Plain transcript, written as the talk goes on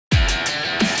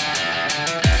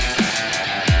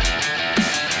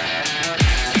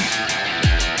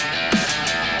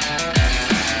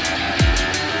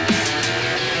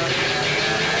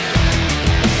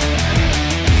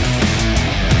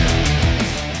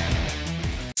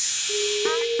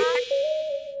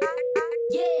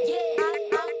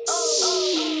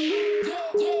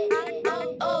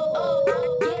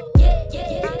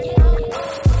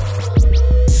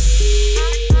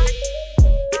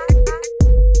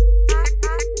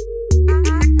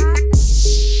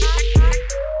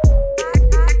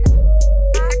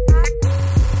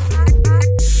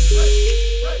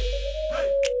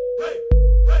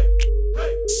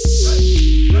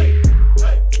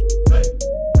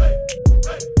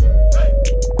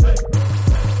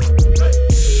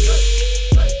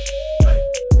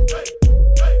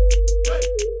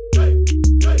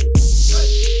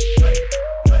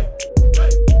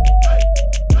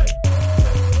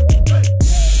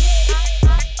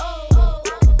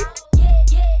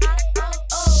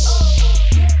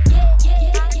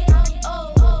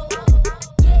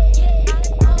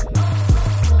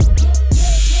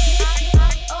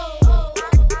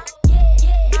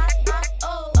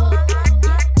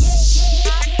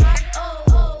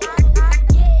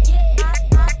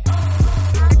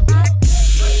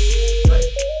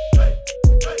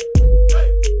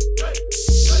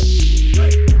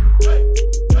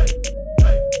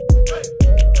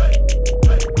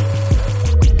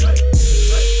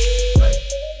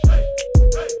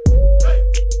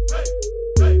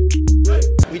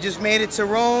Made it to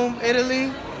Rome,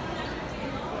 Italy.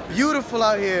 Beautiful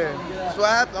out here. So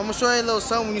I'm gonna show you a little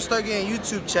something. When you start getting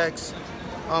YouTube checks,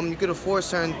 you could afford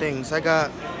certain things. I got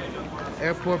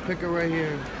airport picker right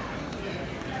here.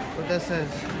 What that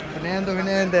says? Fernando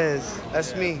Hernandez.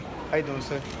 That's me. How you doing,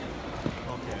 sir?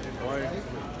 Okay.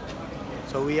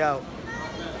 So we out.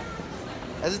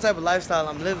 That's the type of lifestyle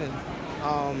I'm living.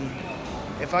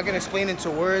 If I can explain into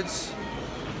words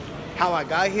how I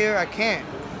got here, I can't.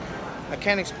 I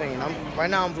can't explain. Right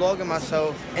now I'm vlogging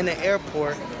myself in the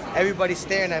airport. Everybody's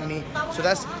staring at me. So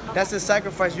that's the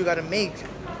sacrifice you gotta make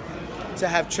to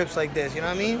have trips like this, you know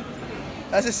what I mean?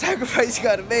 That's a sacrifice you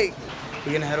gotta make.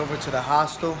 We're gonna head over to the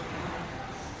hostel.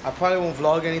 I probably won't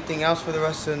vlog anything else for the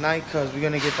rest of the night because we're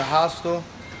gonna get the hostel.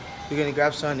 We're gonna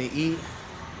grab something to eat.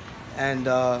 And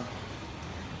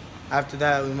after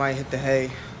that, we might hit the hay.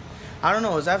 I don't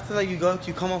know, it's after like you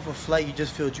come off a flight, you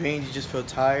just feel drained, you just feel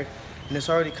tired. And it's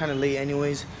already kind of late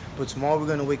anyways. But tomorrow we're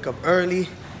gonna wake up early.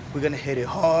 We're gonna hit it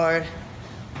hard.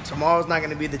 Tomorrow's not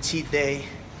gonna be the cheat day.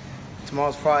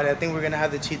 Tomorrow's Friday. I think we're gonna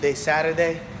have the cheat day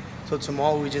Saturday. So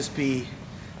tomorrow we just be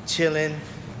chilling,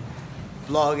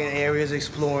 vlogging areas,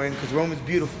 exploring, because Rome is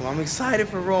beautiful. I'm excited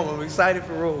for Rome.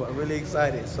 I'm really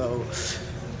excited. So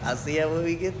I'll see you when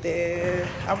we get there.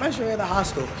 I might show you the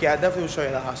hostel. Yeah, I definitely will show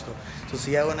you the hostel. So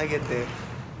see you when I get there.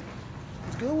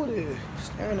 What's good with it?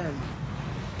 Staring at me.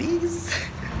 Peace.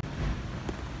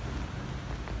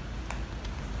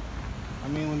 I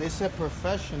mean, when they said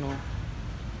professional,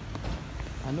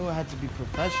 I knew it had to be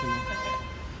professional.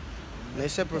 When they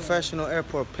said professional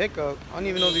airport pickup, I don't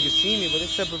even know if you can see me, but they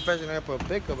said professional airport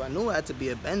pickup. I knew it had to be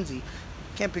a Benzie.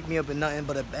 Can't pick me up in nothing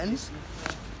but a Benz.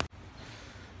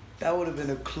 That would have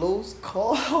been a close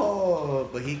call,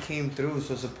 but he came through.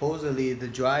 So supposedly the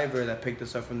driver that picked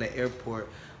us up from the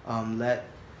airport let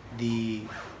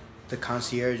the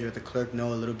concierge or the clerk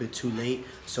know a little bit too late.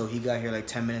 So he got here like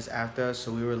 10 minutes after us.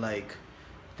 So we were like,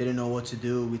 didn't know what to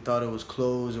do. We thought it was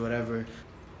closed or whatever,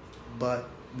 but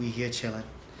we here chilling.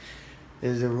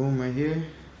 There's a room right here.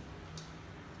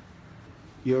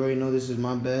 You already know this is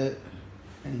my bed,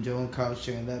 and Joe and Kyle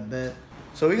sharing that bed.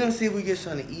 So we're gonna see if we get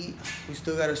something to eat. We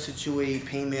still gotta situate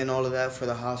payment and all of that for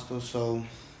the hostel. So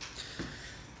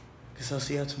guess I'll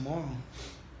see you tomorrow.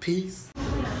 Peace.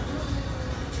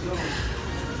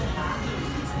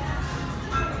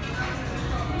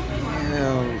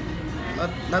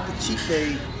 Not the cheat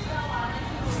day.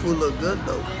 Food look good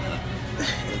though.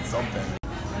 It's something.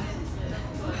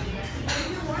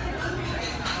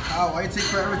 Oh, why you take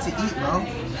forever to eat, bro?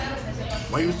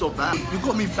 Why you so fat? You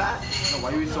call me fat? No,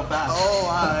 why you so fat? Oh,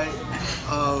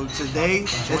 alright. Today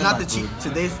it's not the cheat.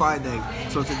 Today's Friday,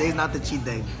 so today's not the cheat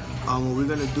day. What we're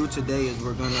gonna do today is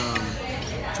we're gonna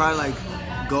try to like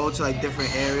go to like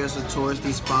different areas, some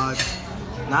touristy spots.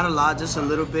 Not a lot, just a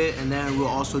little bit, and then we'll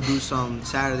also do some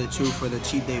Saturday too for the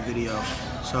cheat day video.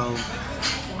 So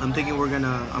I'm thinking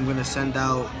I'm gonna send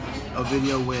out a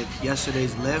video with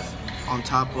yesterday's lift on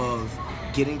top of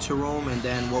getting to Rome, and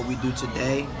then what we do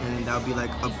today, and that'll be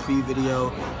like a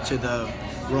pre-video to the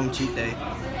Rome cheat day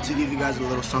to give you guys a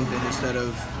little something instead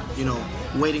of, you know,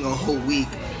 waiting a whole week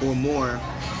or more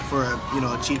for a, you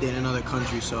know, a cheat day in another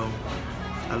country. So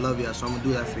I love y'all, so I'm gonna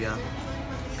do that for y'all.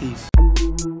 Peace.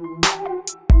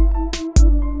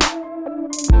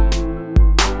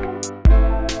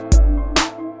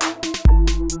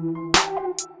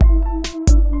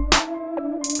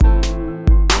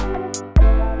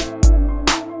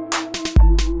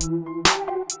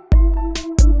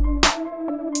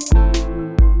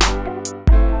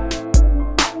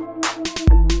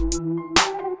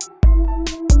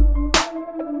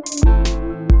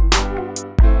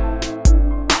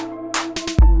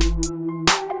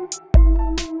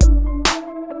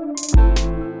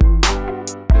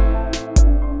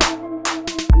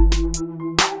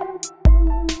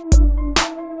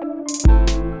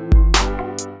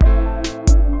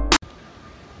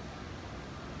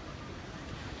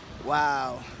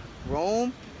 Wow,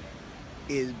 Rome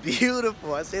is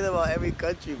beautiful. I say that about every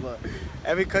country, but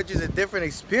every country is a different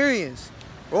experience.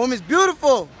 Rome is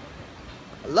beautiful.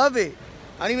 I love it.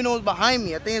 I don't even know what's behind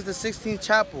me. I think it's the 16th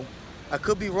chapel. I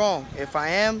could be wrong. If I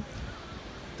am,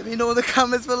 let me know in the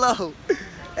comments below.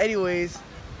 Anyways,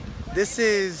 this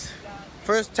is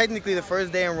technically the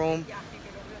first day in Rome.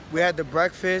 We had the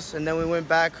breakfast, and then we went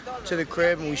back to the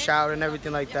crib and we showered and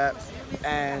everything like that.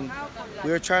 And we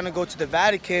were trying to go to the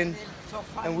Vatican,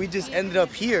 and we just ended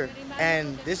up here.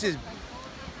 And this is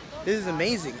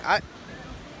amazing. I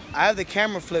have the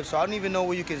camera flipped, so I don't even know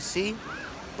what you can see.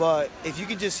 But if you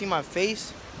can just see my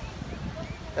face,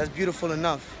 that's beautiful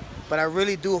enough. But I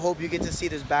really do hope you get to see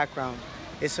this background.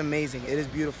 It's amazing. It is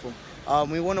beautiful.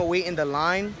 We want to wait in the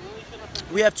line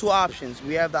we have two options.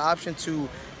 We have the option to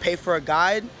pay for a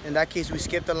guide. In that case, we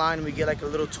skip the line and we get like a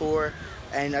little tour.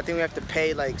 And I think we have to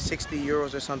pay like 60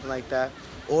 euros or something like that.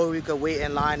 Or we could wait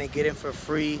in line and get in for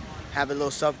free, have a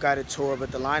little self-guided tour.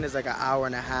 But the line is like an hour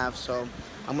and a half. So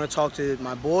I'm gonna talk to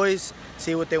my boys,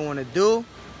 see what they wanna do.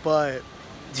 But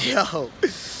yo,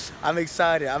 I'm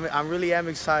excited. I really am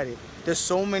excited. There's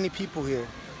so many people here.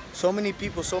 So many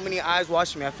people, so many eyes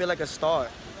watching me. I feel like a star.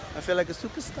 I feel like a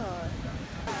superstar.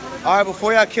 All right,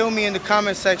 before y'all kill me in the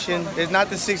comment section, it's not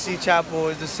the Sixth Chapel,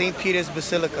 it's the St. Peter's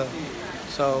Basilica.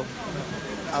 So,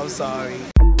 I'm sorry.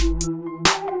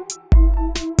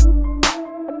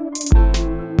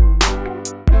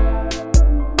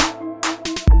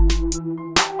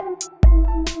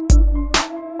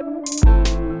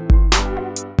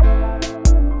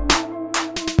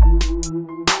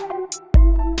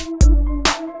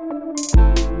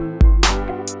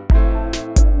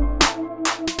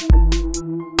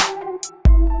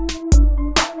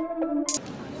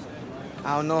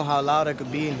 I don't know how loud I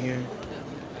could be in here,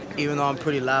 even though I'm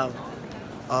pretty loud.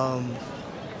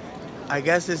 I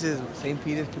guess this is St.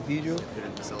 Peter's Cathedral.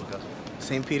 Basilica.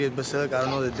 St. Peter's Basilica. I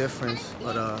don't know the difference,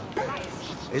 but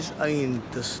I mean,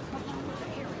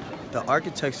 the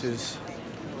architecture is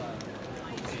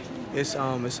it's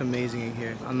amazing in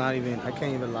here. I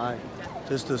can't even lie.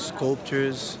 Just the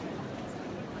sculptures,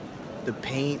 the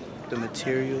paint, the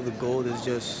material, the gold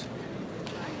is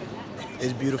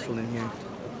beautiful in here.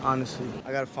 Honestly,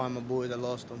 I gotta find my boys. I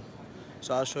lost them.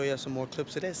 So I'll show you some more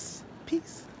clips of this.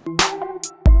 Peace.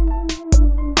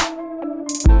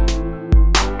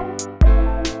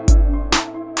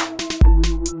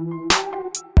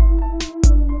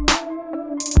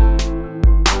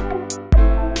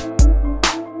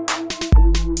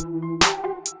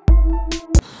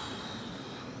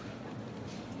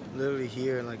 Literally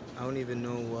here, like, I don't even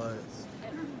know what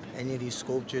any of these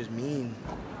sculptures mean.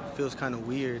 It feels kind of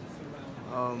weird.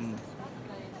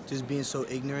 Just being so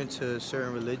ignorant to a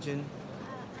certain religion,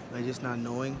 like just not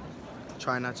knowing,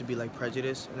 trying not to be like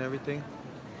prejudiced and everything.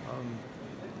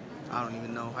 I don't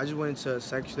even know. I just went into a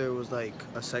section that was like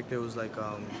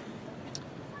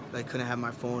couldn't have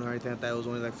my phone or anything like that. It was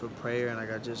only like for prayer, and like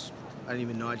I didn't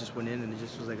even know. I just went in and it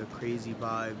just was like a crazy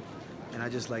vibe, and I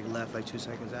just like left like 2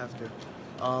 seconds after.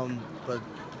 But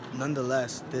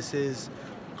nonetheless, this is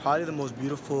probably the most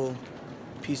beautiful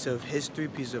piece of history,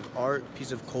 piece of art,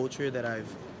 piece of culture that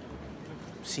I've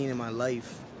seen in my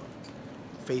life,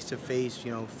 face to face,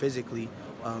 you know, physically.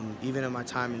 Even in my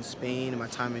time in Spain, in my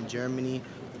time in Germany,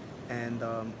 and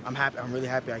I'm happy. I'm really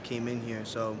happy I came in here.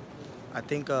 So I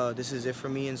think this is it for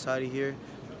me inside of here.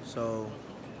 So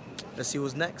let's see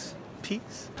what's next.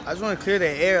 Peace. I just want to clear the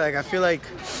air. Like I feel like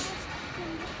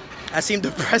I seem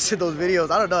depressed in those videos.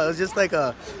 I don't know. It was just like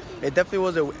it definitely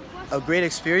was a great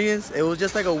experience. It was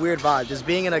just like a weird vibe, just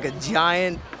being in like a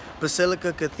giant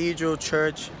basilica, cathedral,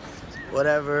 church,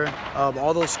 whatever.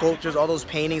 All those sculptures, all those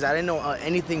paintings, I didn't know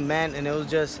anything meant, and it was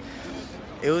just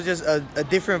a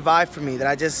different vibe for me that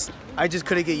I just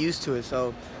couldn't get used to it.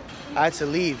 So I had to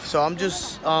leave. So I'm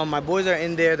just my boys are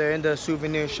in there. They're in the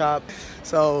souvenir shop.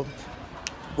 So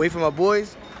wait for my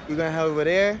boys. We're gonna head over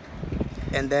there,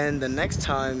 and then the next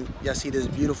time y'all see this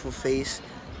beautiful face,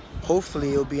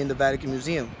 hopefully it'll be in the Vatican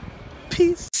Museum.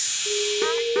 Peace.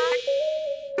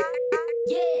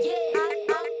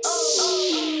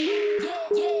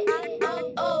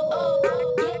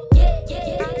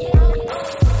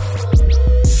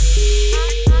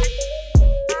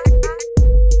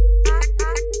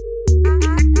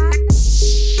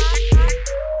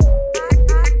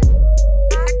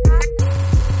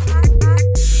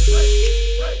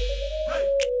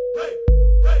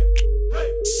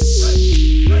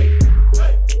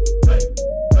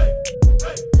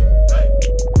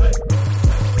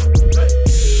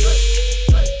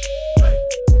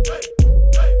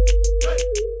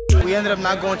 We ended up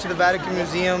not going to the Vatican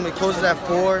Museum. It closes at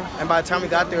 4, and by the time we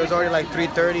got there, it was already like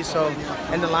 3:30. So,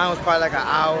 and the line was probably like an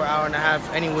hour and a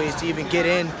half anyways to even get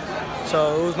in.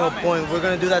 So it was no point. We're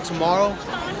gonna do that tomorrow.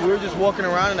 We were just walking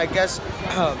around, and I guess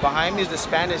behind me is the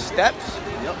Spanish Steps.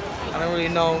 Yep. I don't really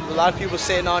know. A lot of people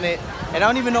sitting on it, and I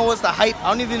don't even know what's the hype. I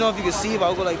don't even know if you can see if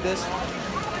I'll go like this.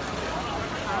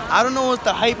 I don't know what's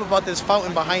the hype about this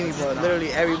fountain behind me, but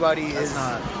literally everybody is.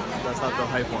 That's not the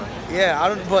hype one.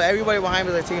 Yeah, but everybody behind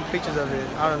me is like taking pictures of it.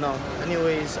 I don't know.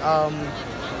 Anyways,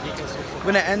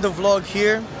 we're gonna end the vlog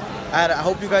here. I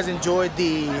hope you guys enjoyed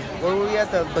where were we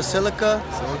at? The Basilica.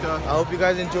 I hope you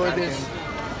guys enjoyed this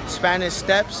Spanish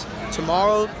Steps.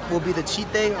 Tomorrow will be the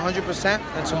cheat day, 100%,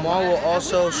 and tomorrow we'll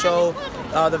also show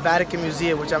the Vatican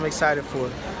Museum, which I'm excited for.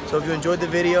 So if you enjoyed the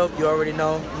video, you already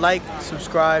know. Like,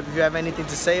 subscribe. If you have anything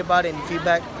to say about it, any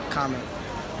feedback, comment.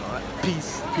 All right.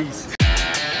 Peace. Peace.